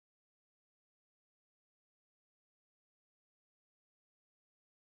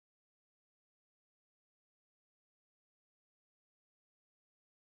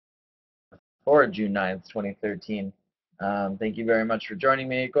for June 9th, 2013. Thank you very much for joining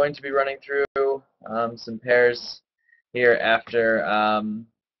me. Going to be running through some pairs here after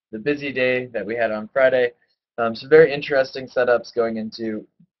the busy day that we had on Friday. Some very interesting setups going into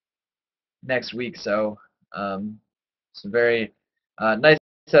next week, so some very nice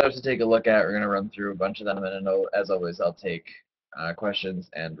setups to take a look at. We're going to run through a bunch of them, and as always, I'll take questions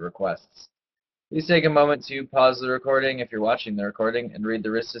and requests. Please take a moment to pause the recording if you're watching the recording and read the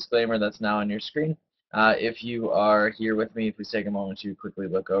risk disclaimer that's now on your screen. If you are here with me, please take a moment to quickly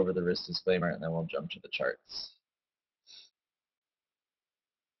look over the risk disclaimer, and then we'll jump to the charts.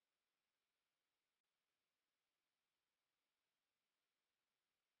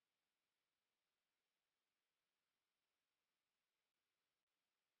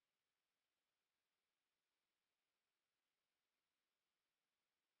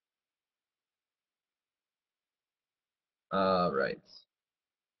 All right.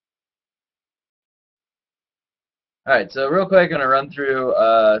 All right, so real quick, I'm going to run through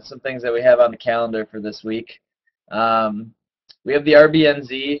some things that we have on the calendar for this week. We have the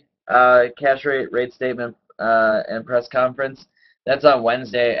RBNZ cash rate statement and press conference. That's on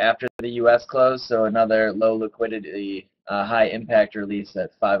Wednesday after the U.S. close, so another low liquidity, high impact release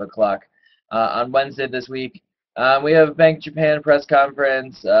at 5 o'clock on Wednesday this week. We have Bank Japan press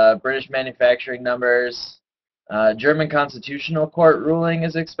conference, British manufacturing numbers, German Constitutional Court ruling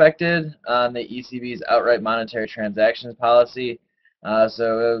is expected on the ECB's outright monetary transactions policy,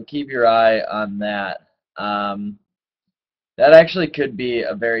 so keep your eye on that. That actually could be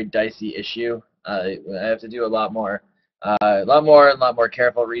a very dicey issue. I have to do a lot more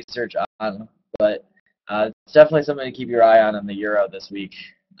careful research on, but it's definitely something to keep your eye on in the euro this week.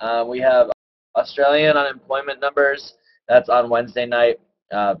 We have Australian unemployment numbers. That's on Wednesday night,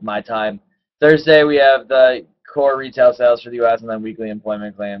 my time. Thursday we have the core retail sales for the U.S. and then weekly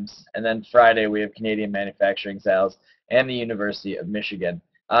employment claims. And then Friday we have Canadian manufacturing sales and the University of Michigan.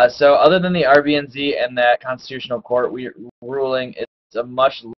 So other than the RBNZ and that Constitutional Court ruling, it's a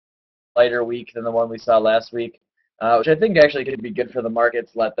much lighter week than the one we saw last week, which I think actually could be good for the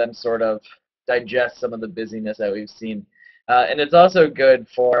markets, let them sort of digest some of the busyness that we've seen. And it's also good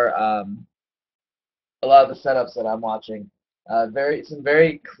for a lot of the setups that I'm watching. Some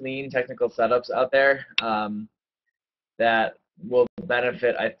very clean technical setups out there that will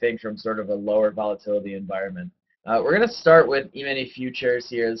benefit, I think, from sort of a lower volatility environment. We're going to start with E-mini futures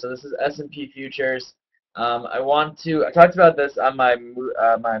here. So this is S&P futures. I talked about this on my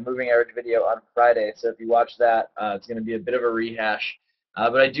moving average video on Friday. So if you watch that, it's going to be a bit of a rehash.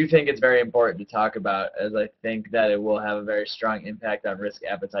 But I do think it's very important to talk about, as I think that it will have a very strong impact on risk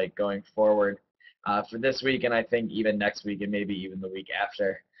appetite going forward for this week, and I think even next week and maybe even the week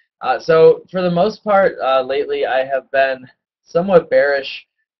after. So for the most part, lately I have been somewhat bearish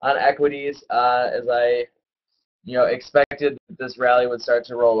on equities as I expected that this rally would start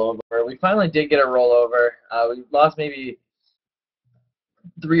to roll over. We finally did get a rollover. We lost maybe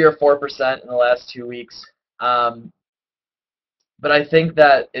 3 or 4% in the last 2 weeks. But I think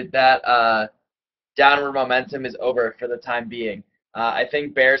that that downward momentum is over for the time being. I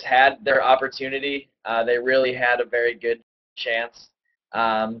think bears had their opportunity. They really had a very good chance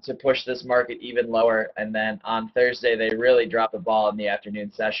to push this market even lower. And then on Thursday, they really dropped the ball in the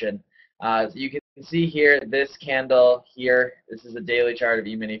afternoon session. So you can see here, this candle here, this is a daily chart of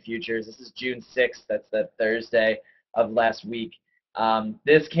E-mini futures. This is June 6th. That's the Thursday of last week.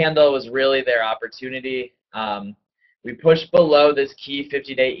 This candle was really their opportunity. We pushed below this key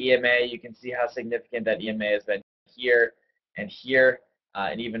 50-day EMA. You can see how significant that EMA has been here and here,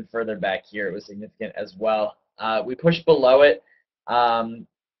 and even further back here it was significant as well. We pushed below it, and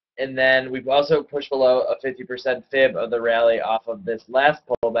then we've also pushed below a 50% fib of the rally off of this last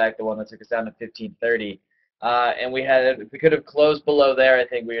pullback, the one that took us down to 1530. And if we could have closed below there, I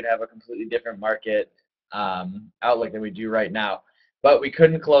think we would have a completely different market outlook than we do right now. But we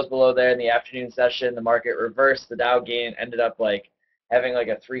couldn't close below there in the afternoon session. The market reversed. The Dow gain ended up having a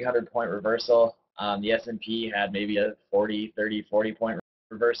 300-point reversal. The S&P had maybe a 40 point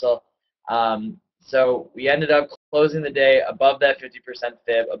reversal. So we ended up closing the day above that 50%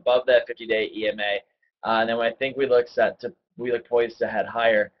 fib, above that 50-day EMA, and then I think we look poised to head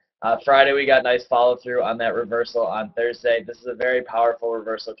higher. Friday we got nice follow through on that reversal on Thursday. This is a very powerful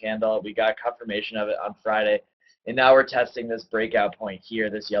reversal candle. We got confirmation of it on Friday, and now we're testing this breakout point here,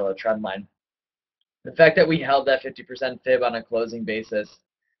 this yellow trend line. The fact that we held that 50% fib on a closing basis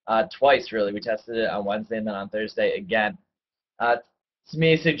twice, really. We tested it on Wednesday and then on Thursday again. To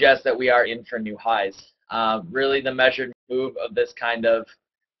me, suggests that we are in for new highs. Really, the measured move of this kind of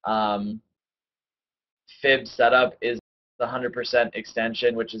fib setup is the 100%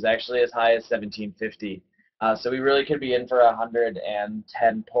 extension, which is actually as high as 1750. So we really could be in for a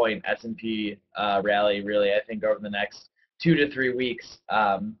 110-point S&P rally, really, I think, over the next 2 to 3 weeks.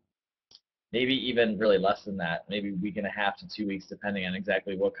 Maybe even really less than that, maybe a week and a half to 2 weeks, depending on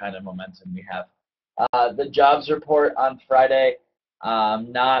exactly what kind of momentum we have. The jobs report on Friday,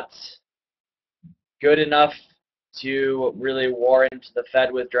 not good enough to really warrant the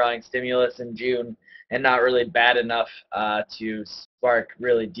Fed withdrawing stimulus in June, and not really bad enough to spark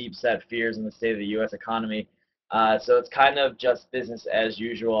really deep-set fears in the state of the U.S. economy. So it's kind of just business as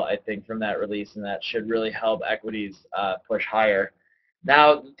usual, I think, from that release, and that should really help equities push higher.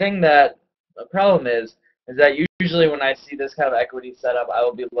 Now, the problem is that usually when I see this kind of equity setup, I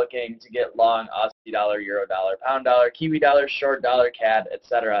will be looking to get long Aussie dollar, euro dollar, pound dollar, Kiwi dollar, short dollar, CAD,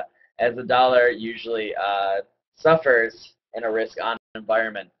 etc., as the dollar usually suffers in a risk-on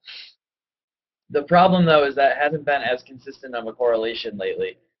environment. The problem, though, is that it hasn't been as consistent of a correlation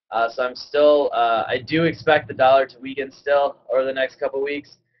lately. So I do expect the dollar to weaken still over the next couple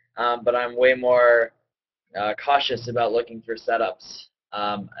weeks, but I'm way more cautious about looking for setups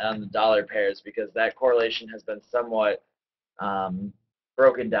on the dollar pairs, because that correlation has been somewhat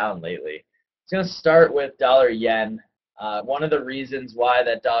broken down lately. So I'm going to start with dollar yen. One of the reasons why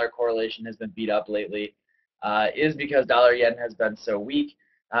that dollar correlation has been beat up lately is because dollar yen has been so weak.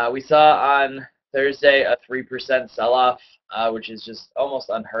 We saw on Thursday a 3% sell-off, which is just almost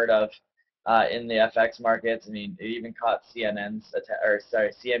unheard of in the FX markets. I mean, it even caught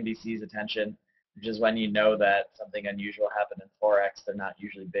CNBC's attention, which is when you know that something unusual happened in Forex. They're not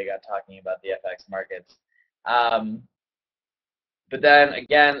usually big on talking about the FX markets. But then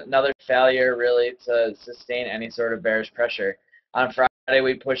again, another failure really to sustain any sort of bearish pressure. On Friday,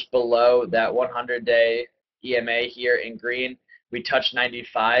 we pushed below that 100-day EMA here in green. We touched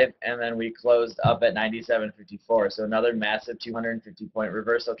 95, and then we closed up at 97.54. So another massive 250-point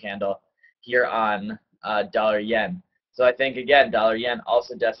reversal candle here on dollar yen. So I think, again, dollar yen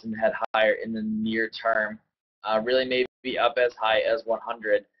also destined to head higher in the near term, really maybe up as high as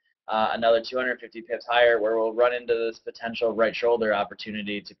 100, another 250 pips higher, where we'll run into this potential right shoulder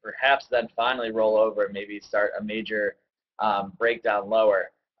opportunity to perhaps then finally roll over and maybe start a major breakdown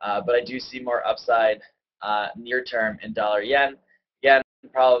lower. But I do see more upside near term in dollar yen. Again, the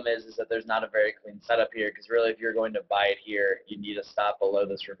problem is that there's not a very clean setup here, because really if you're going to buy it here, you need a stop below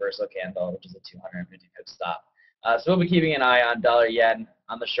this reversal candle, which is a 250 pip stop. So we'll be keeping an eye on dollar yen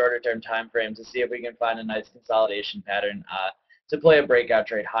on the shorter term time frame to see if we can find a nice consolidation pattern to play a breakout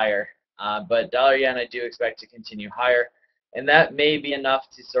trade higher. But dollar yen I do expect to continue higher, and that may be enough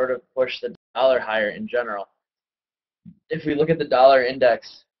to sort of push the dollar higher in general. If we look at the dollar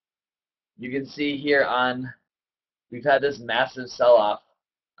index, you can see here we've had this massive sell-off,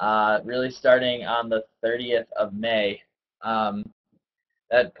 really starting on the 30th of May.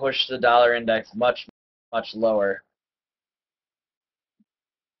 That pushed the dollar index much lower.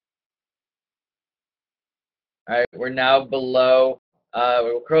 All right, we're now below.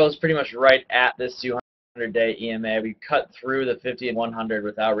 We're closed pretty much right at this 200-day EMA. We cut through the 50 and 100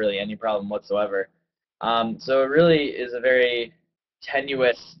 without really any problem whatsoever. So it really is a very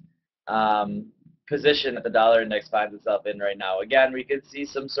tenuous position that the dollar index finds itself in right now. Again, we could see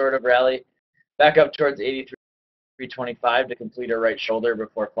some sort of rally back up towards 83.25 to complete a right shoulder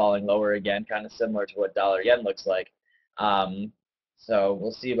before falling lower again, kind of similar to what dollar yen looks like. So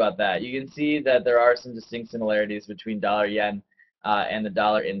we'll see about that. You can see that there are some distinct similarities between dollar yen and the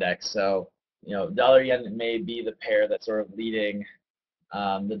dollar index. So, you know, dollar yen may be the pair that's sort of leading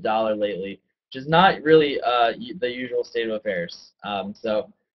the dollar lately, which is not really the usual state of affairs.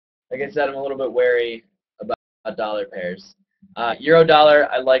 So, like I said, I'm a little bit wary about dollar pairs. Euro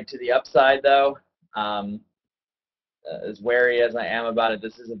dollar, I like to the upside though. As wary as I am about it,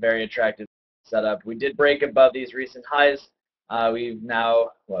 this is a very attractive setup. We did break above these recent highs. We've now,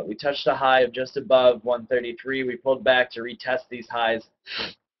 we touched a high of just above 133. We pulled back to retest these highs.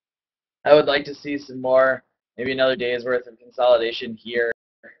 I would like to see some more, maybe another day's worth of consolidation here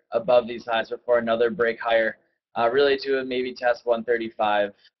above these highs before another break higher, really to maybe test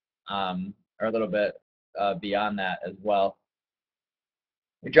 135 or a little bit beyond that as well.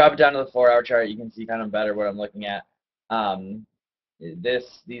 We drop it down to the 4-hour chart. You can see kind of better what I'm looking at.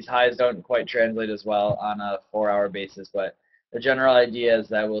 These highs don't quite translate as well on a 4-hour basis, but the general idea is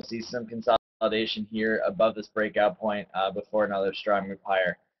that we'll see some consolidation here above this breakout point before another strong move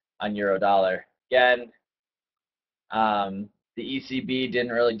higher on euro dollar. Again, the ECB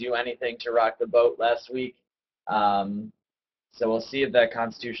didn't really do anything to rock the boat last week. So we'll see if that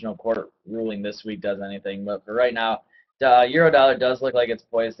constitutional court ruling this week does anything. But for right now, euro dollar does look like it's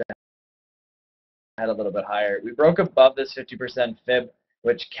poised to head a little bit higher. We broke above this 50% fib,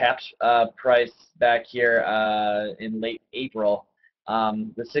 which capped price back here in late April.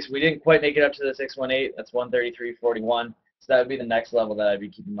 We didn't quite make it up to the 618. That's 133.41. So that would be the next level that I'd be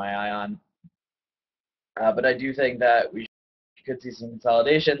keeping my eye on. But I do think that we could see some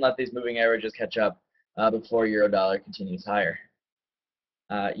consolidation, let these moving averages catch up before euro dollar continues higher.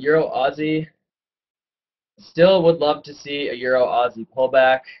 Euro Aussie, still would love to see a Euro Aussie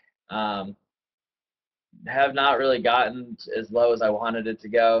pullback. Have not really gotten as low as I wanted it to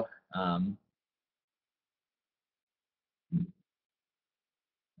go. Let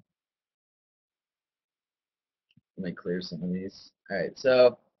me clear some of these. All right,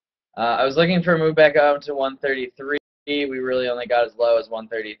 so I was looking for a move back up to 133. We really only got as low as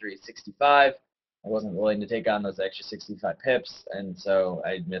 133.65. I wasn't willing to take on those extra 65 pips, and so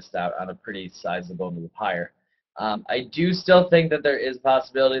I missed out on a pretty sizable move higher. I do still think that there is a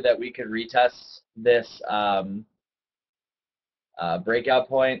possibility that we could retest this breakout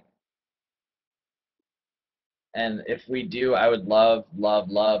point. And if we do, I would love, love,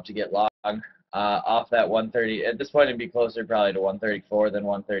 love to get long off that 130. At this point, it'd be closer probably to 134 than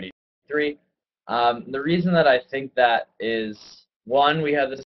 133. The reason that I think that is, one, we have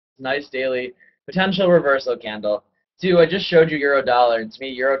this nice daily potential reversal candle. Two, I just showed you euro dollar, and to me,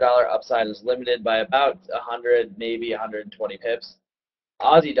 euro dollar upside is limited by about 100, maybe 120 pips.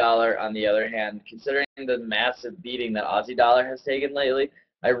 Aussie dollar, on the other hand, considering the massive beating that Aussie dollar has taken lately,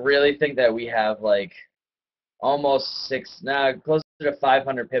 I really think that we have like almost closer to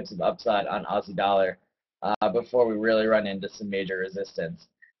 500 pips of upside on Aussie dollar before we really run into some major resistance.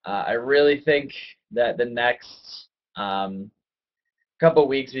 I really think that the next couple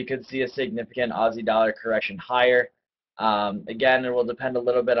weeks we could see a significant Aussie dollar correction higher. Again, it will depend a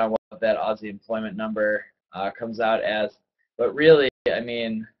little bit on what that Aussie employment number comes out as. But really, I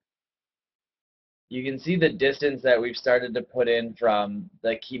mean, you can see the distance that we've started to put in from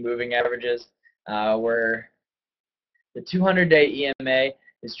the key moving averages, where the 200-day EMA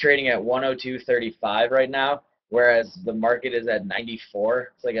is trading at 102.35 right now, whereas the market is at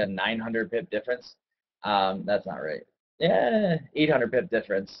 94. It's like a 900 pip difference. That's not right. Yeah, 800 pip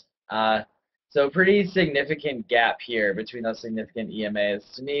difference. So pretty significant gap here between those significant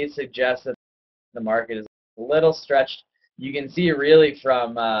EMAs. To me, suggests that the market is a little stretched. You can see really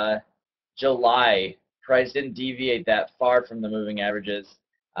from July, price didn't deviate that far from the moving averages.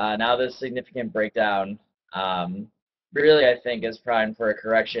 Now this significant breakdown really, I think, is primed for a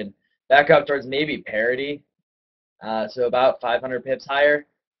correction back up towards maybe parity, so about 500 pips higher,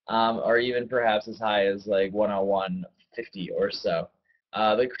 or even perhaps as high as like 101.50 or so.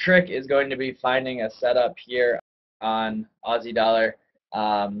 The trick is going to be finding a setup here on Aussie dollar.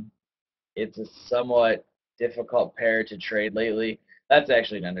 It's a somewhat difficult pair to trade lately. That's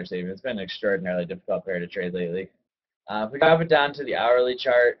actually an understatement. It's been an extraordinarily difficult pair to trade lately. If we drop it down to the hourly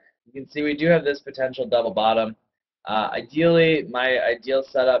chart, you can see we do have this potential double bottom. Ideally, my ideal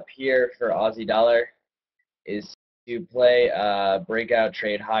setup here for Aussie dollar is to play a breakout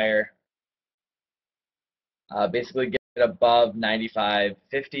trade higher, basically get above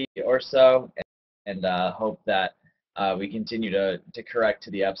 95.50 or so, and hope that we continue to correct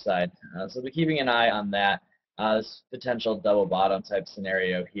to the upside. So we're keeping an eye on that, this potential double bottom type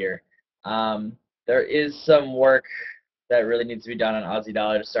scenario here. There is some work that really needs to be done on Aussie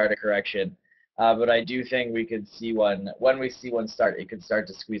dollar to start a correction. But I do think we could see one, when we see one start, it could start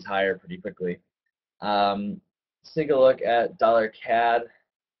to squeeze higher pretty quickly. Let's take a look at dollar CAD.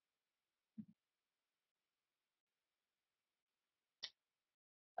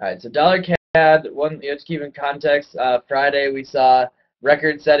 All right, so dollar CAD, one you have to keep in context. Friday we saw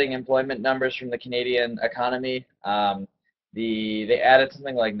record-setting employment numbers from the Canadian economy. They added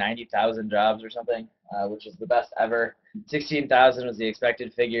something like 90,000 jobs or something, which is the best ever. 16,000 was the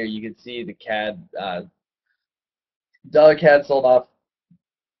expected figure. You could see the CAD, dollar CAD sold off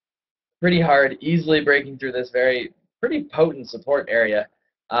pretty hard, easily breaking through this pretty potent support area.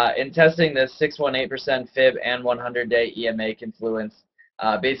 In testing this 618% fib and 100-day EMA confluence,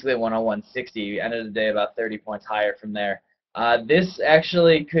 basically 101.60, ended the day about 30 points higher from there. This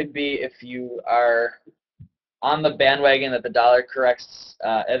actually could be, if you are on the bandwagon that the dollar corrects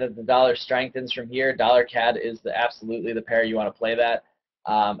and that the dollar strengthens from here, dollar CAD is absolutely the pair you want to play that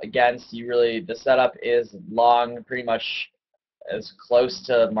against. The setup is long, pretty much as close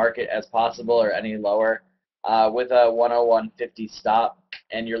to market as possible or any lower, with a 101.50 stop,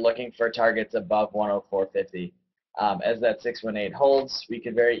 and you're looking for targets above 104.50. As that 618 holds, we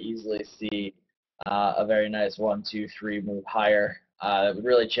could very easily see a very nice 1, 2, 3 move higher. That would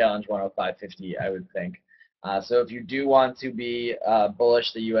really challenge 105.50, I would think. So if you do want to be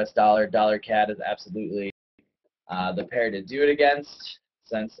bullish the US dollar, dollar CAD is absolutely the pair to do it against.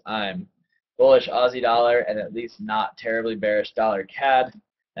 Since I'm bullish Aussie dollar and at least not terribly bearish dollar CAD,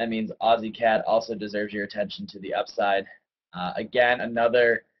 that means Aussie CAD also deserves your attention to the upside. Again,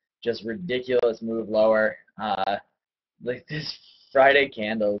 another just ridiculous move lower. Like this Friday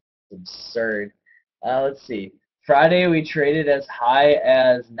candle is absurd. Let's see. Friday we traded as high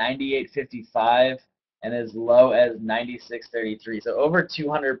as 98.55 and as low as 96.33. So over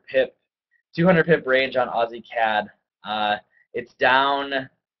 200 pip range on Aussie CAD. It's down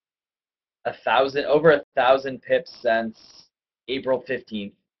over 1,000 pips since April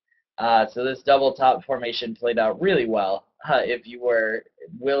 15th. So this double top formation played out really well if you were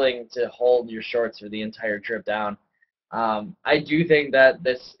willing to hold your shorts for the entire trip down. I do think that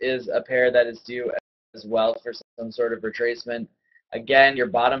this is a pair that is due as well for some sort of retracement. Again, you're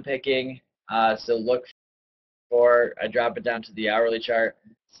bottom picking, so look for, I drop it down to the hourly chart,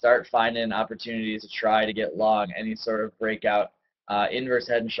 start finding opportunities to try to get long any sort of breakout, inverse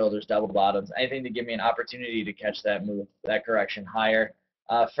head and shoulders, double bottoms, anything to give me an opportunity to catch that move, that correction higher.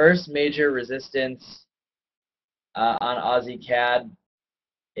 First major resistance on Aussie CAD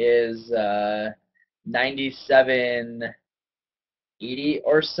is 97.80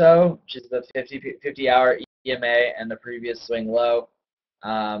 or so, which is the 50-hour EMA and the previous swing low.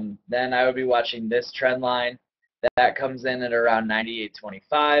 Then I would be watching this trend line. That comes in at around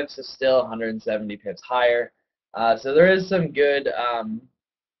 98.25, so still 170 pips higher. So there is some good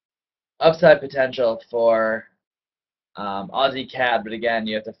upside potential for Aussie CAD, but again,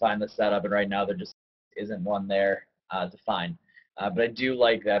 you have to find the setup, and right now there just isn't one there to find. But I do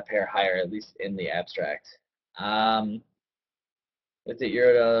like that pair higher, at least in the abstract. Let's at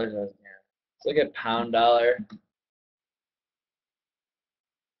euro dollars. Let's look at pound dollar.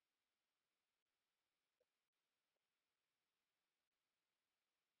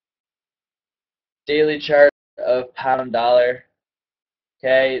 Daily chart of pound dollar.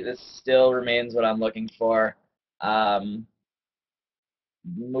 Okay, this still remains what I'm looking for.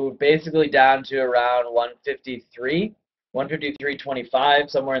 Move basically down to around 153, 153.25,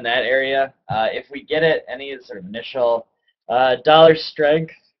 somewhere in that area. If we get it, any sort of initial dollar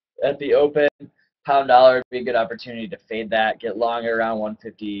strength at the open, pound dollar would be a good opportunity to fade that, get long around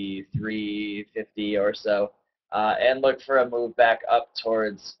 153.50 or so, and look for a move back up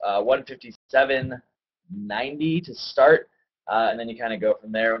towards 157.90 to start, and then you kind of go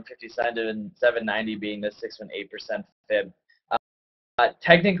from there. 157.90 being the 6.8% fib.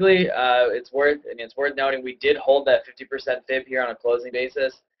 Technically, it's worth noting we did hold that 50% fib here on a closing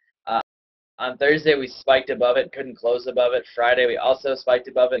basis. On Thursday, we spiked above it, couldn't close above it. Friday, we also spiked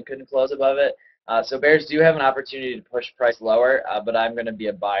above it, couldn't close above it. So bears do have an opportunity to push price lower, but I'm going to be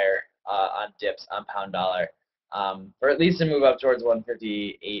a buyer on dips on pound dollar for at least a move up towards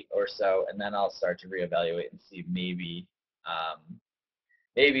 158 or so, and then I'll start to reevaluate and see maybe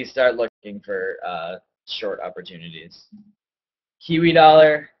start looking for short opportunities. Kiwi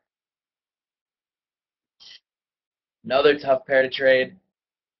dollar, another tough pair to trade.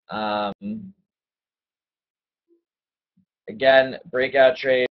 Again, breakout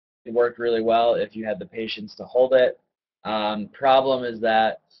trade worked really well if you had the patience to hold it. Problem is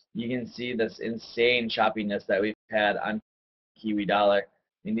that you can see this insane choppiness that we've had on Kiwi dollar. I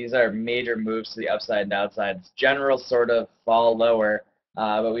mean, these are major moves to the upside and downside. It's general sort of fall lower,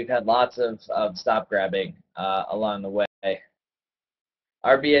 but we've had lots of stop grabbing along the way.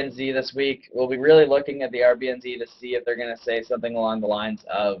 RBNZ this week, we'll be really looking at the RBNZ to see if they're going to say something along the lines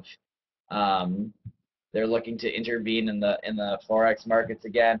of they're looking to intervene in the forex markets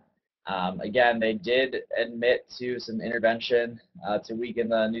again. Again, they did admit to some intervention to weaken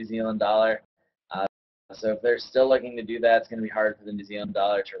the New Zealand dollar. So if they're still looking to do that, it's going to be hard for the New Zealand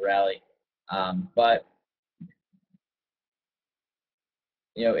dollar to rally. But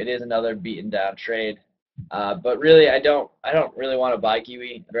you know, it is another beaten down trade. But really, I don't really want to buy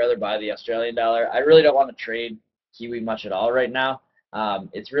Kiwi. I'd rather buy the Australian dollar. I really don't want to trade Kiwi much at all right now.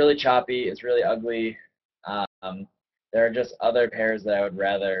 It's really choppy. It's really ugly. There are just other pairs that I would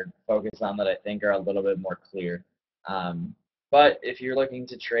rather focus on that I think are a little bit more clear. But if you're looking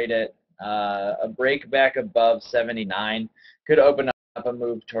to trade it, a break back above 79 could open up a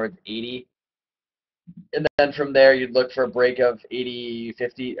move towards 80. And then from there, you'd look for a break of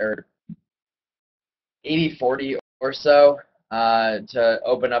 80.50 or 80.40 or so to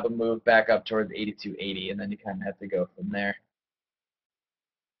open up a move back up towards 82.80, and then you kind of have to go from there.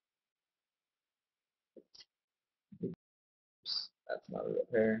 Oops, that's not a real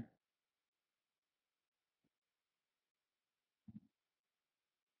pair.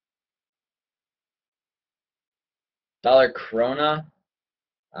 Dollar krona,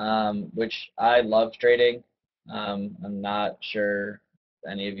 which I love trading. I'm not sure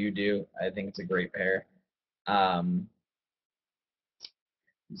any of you do. I think it's a great pair.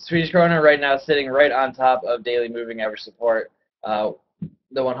 Swedish krona right now sitting right on top of daily moving average support. The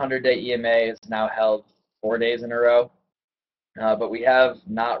 100-day EMA is now held 4 days in a row, but we have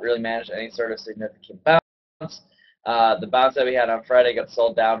not really managed any sort of significant bounce. The bounce that we had on Friday got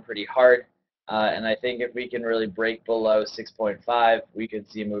sold down pretty hard, and I think if we can really break below 6.5, we could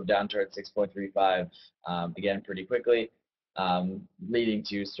see a move down towards 6.35 again pretty quickly, leading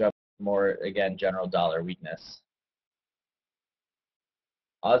to some more, again, general dollar weakness.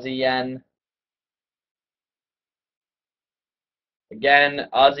 Aussie yen. Again,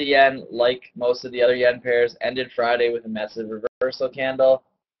 Aussie yen, like most of the other yen pairs, ended Friday with a massive reversal candle.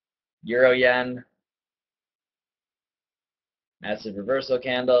 Euro yen, massive reversal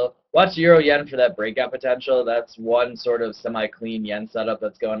candle. Watch Euro yen for that breakout potential. That's one sort of semi-clean yen setup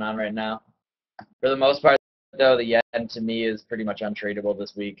that's going on right now. For the most part, though, the yen to me is pretty much untradeable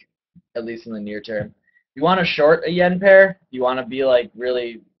this week, at least in the near term. If you want to short a yen pair, you want to be like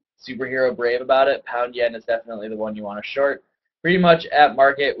really superhero brave about it, pound yen is definitely the one you want to short. Pretty much at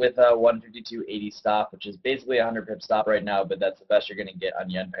market with a 152.80 stop, which is basically a 100 pip stop right now, but that's the best you're going to get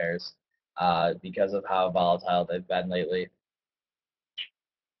on yen pairs because of how volatile they've been lately.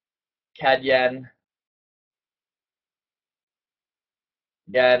 CAD yen,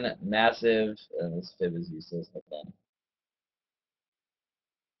 again, massive, and this fib is useless, but then.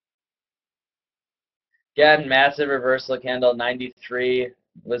 Again, massive reversal candle, 93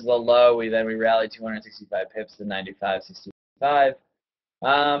 was the low. We rallied 265 pips to 95.65.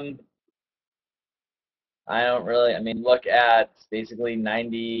 I mean, look at basically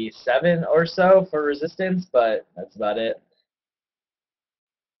 97 or so for resistance, but that's about it.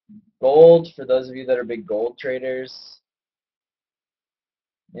 Gold, for those of you that are big gold traders,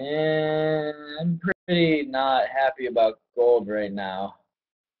 I'm pretty not happy about gold right now.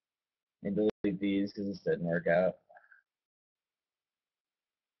 Let me delete these because this didn't work out.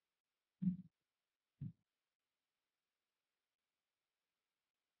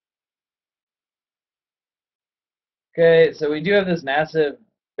 Okay, so we do have this massive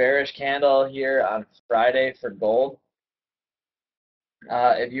bearish candle here on Friday for gold.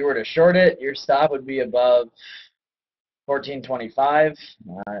 If you were to short it, your stop would be above 14.25.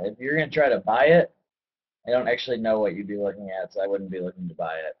 If you're going to try to buy it, I don't actually know what you'd be looking at, so I wouldn't be looking to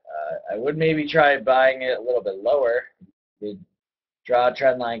buy it. I would maybe try buying it a little bit lower. You'd draw a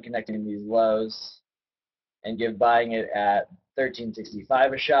trend line connecting these lows and give buying it at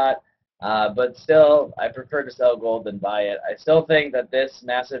 13.65 a shot. But still, I prefer to sell gold than buy it. I still think that this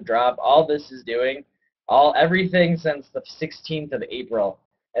massive drop, all this is doing, everything since the 16th of April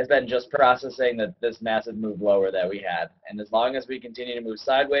has been just processing this massive move lower that we had. And as long as we continue to move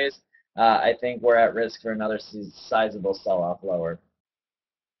sideways, I think we're at risk for another sizable sell-off lower.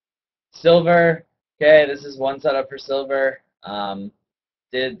 Silver, okay, this is one setup for silver. Not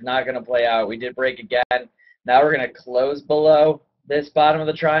going to play out. We did break again. Now we're going to close below this bottom of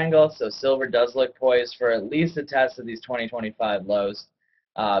the triangle, so silver does look poised for at least a test of these 2025 lows.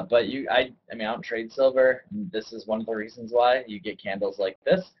 But I mean, I don't trade silver. This is one of the reasons why you get candles like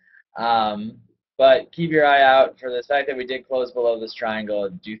this. But keep your eye out for the fact that we did close below this triangle. I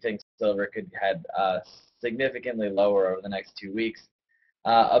do think silver could head significantly lower over the next 2 weeks.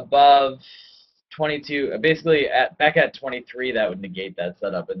 Above 22, basically back at 23, that would negate that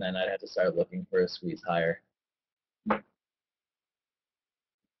setup, and then I'd have to start looking for a squeeze higher.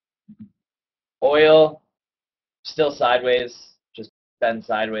 Oil, still sideways, just been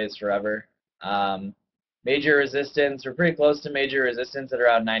sideways forever. Major resistance, we're pretty close to major resistance at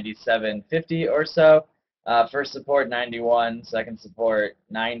around 97.50 or so. First support 91, second support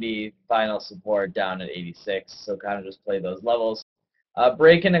 90, final support down at 86. So kind of just play those levels.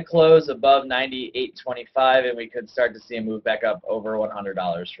 Break and a close above 98.25, and we could start to see a move back up over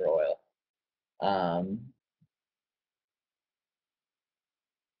 $100 for oil.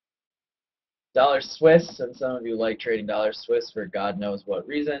 Dollar Swiss, and some of you like trading dollar Swiss for God knows what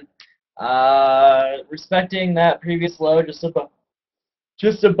reason. Respecting that previous low, just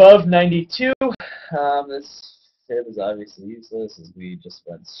above 92. This fib is obviously useless as we just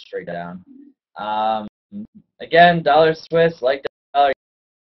went straight down. Again, dollar Swiss, like dollar,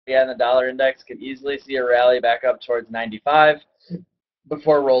 again, the dollar index could easily see a rally back up towards 95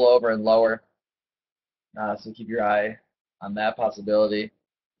 before rollover and lower. So keep your eye on that possibility.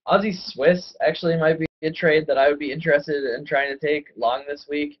 Aussie Swiss actually might be a trade that I would be interested in trying to take long this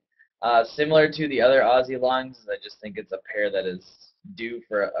week. Similar to the other Aussie longs, I just think it's a pair that is due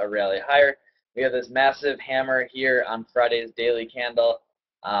for a rally higher. We have this massive hammer here on Friday's daily candle.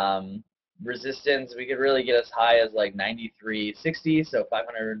 Resistance, we could really get as high as like 93.60, so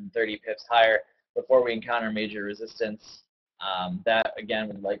 530 pips higher before we encounter major resistance. That again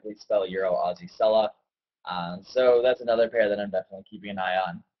would likely spell Euro Aussie sell-off. So that's another pair that I'm definitely keeping an eye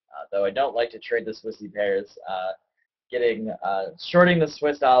on. Though I don't like to trade the Swissy pairs, shorting the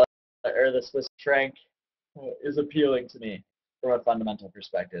Swiss dollar or the Swiss franc is appealing to me from a fundamental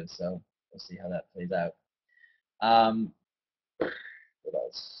perspective. So we'll see how that plays out. What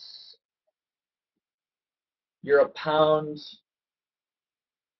else? Euro pound.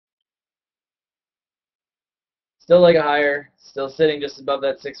 Still like a higher, still sitting just above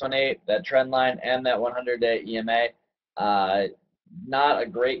that 618, that trend line, and that 100-day EMA. Not a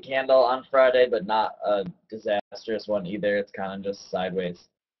great candle on Friday, but not a disastrous one either. It's kind of just sideways.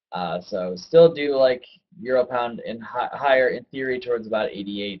 So still do like Euro pound in higher in theory towards about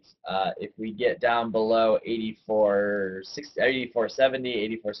 88. If we get down below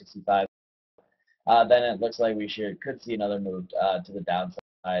 84.70, 84.65, then it looks like we could see another move to the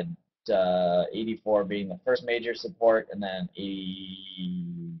downside. 84 being the first major support, and then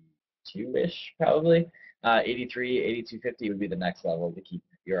 82-ish probably. 83, 82.50 would be the next level to keep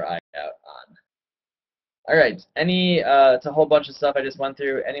your eye out on. All right, it's a whole bunch of stuff I just went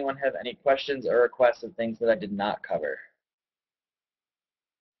through. Anyone have any questions or requests of things that I did not cover?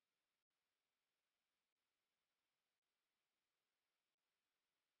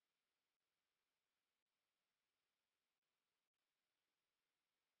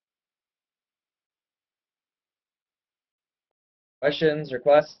 Questions,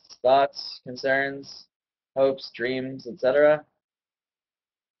 requests, thoughts, concerns, hopes, dreams, etc.?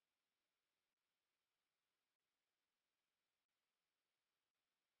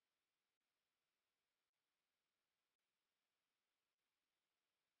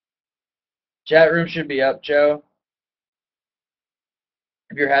 Chat room should be up, Joe.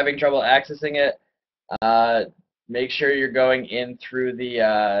 If you're having trouble accessing it, make sure you're going in through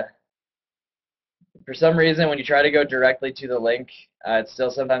the, for some reason, when you try to go directly to the link, it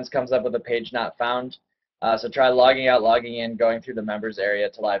still sometimes comes up with a page not found. So try logging out, logging in, going through the members area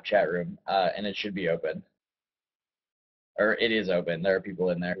to live chat room, and it should be open. Or it is open. There are people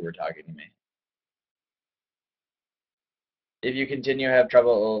in there who are talking to me. If you continue to have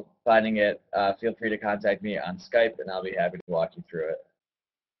trouble finding it, feel free to contact me on Skype, and I'll be happy to walk you through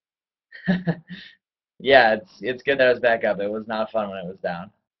it. Yeah, it's good that it was back up. It was not fun when it was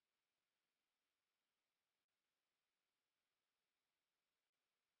down.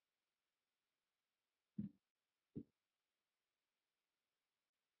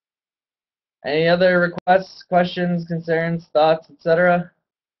 Any other requests, questions, concerns, thoughts, etc.?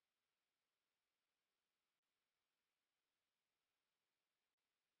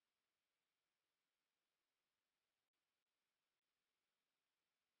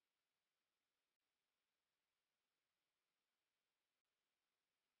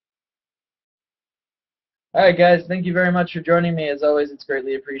 All right, guys, thank you very much for joining me. As always, it's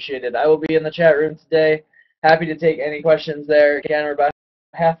greatly appreciated. I will be in the chat room today. Happy to take any questions there. Again, we're about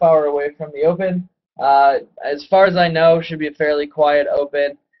a half hour away from the open. As far as I know, should be a fairly quiet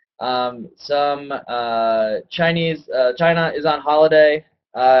open. China is on holiday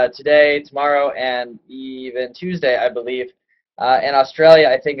today, tomorrow, and even Tuesday, I believe. And Australia,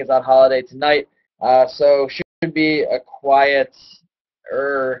 I think, is on holiday tonight. So should be a quiet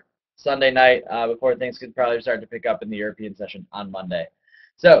Sunday night before things could probably start to pick up in the European session on Monday.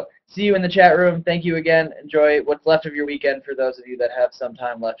 So see you in the chat room. Thank you again. Enjoy what's left of your weekend for those of you that have some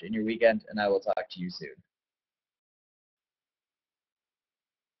time left in your weekend, and I will talk to you soon.